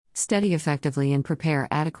Study effectively and prepare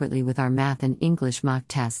adequately with our math and English mock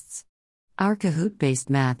tests. Our Kahoot-based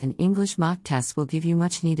math and English mock tests will give you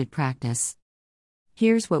much-needed practice.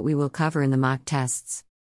 Here's what we will cover in the mock tests.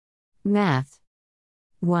 Math.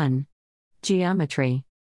 1. Geometry.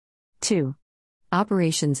 2.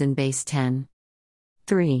 Operations in base 10.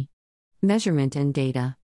 3. Measurement and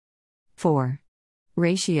data. 4.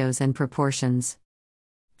 Ratios and proportions.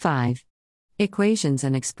 5. Equations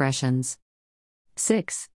and expressions.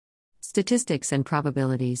 6. Statistics and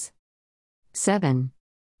probabilities. 7.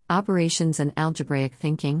 Operations and algebraic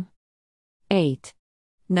thinking. 8.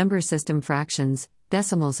 Number system fractions,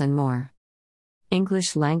 decimals and more.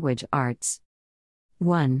 English language arts.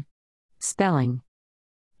 1. Spelling.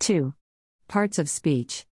 2. Parts of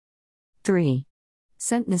speech. 3.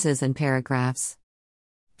 Sentences and paragraphs.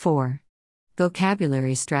 4.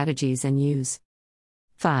 Vocabulary strategies and use.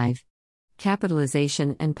 5.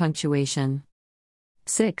 Capitalization and punctuation.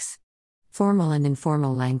 6. Formal and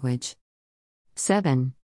informal language.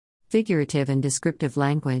 7. Figurative and descriptive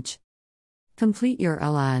language. Complete your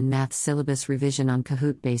ELA and math syllabus revision on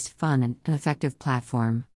Kahoot-based fun and an effective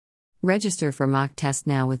platform. Register for mock test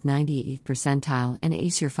now with 98th percentile and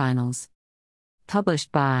ace your finals.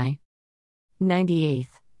 Published by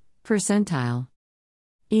 98th percentile.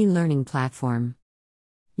 E-learning platform.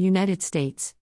 United States.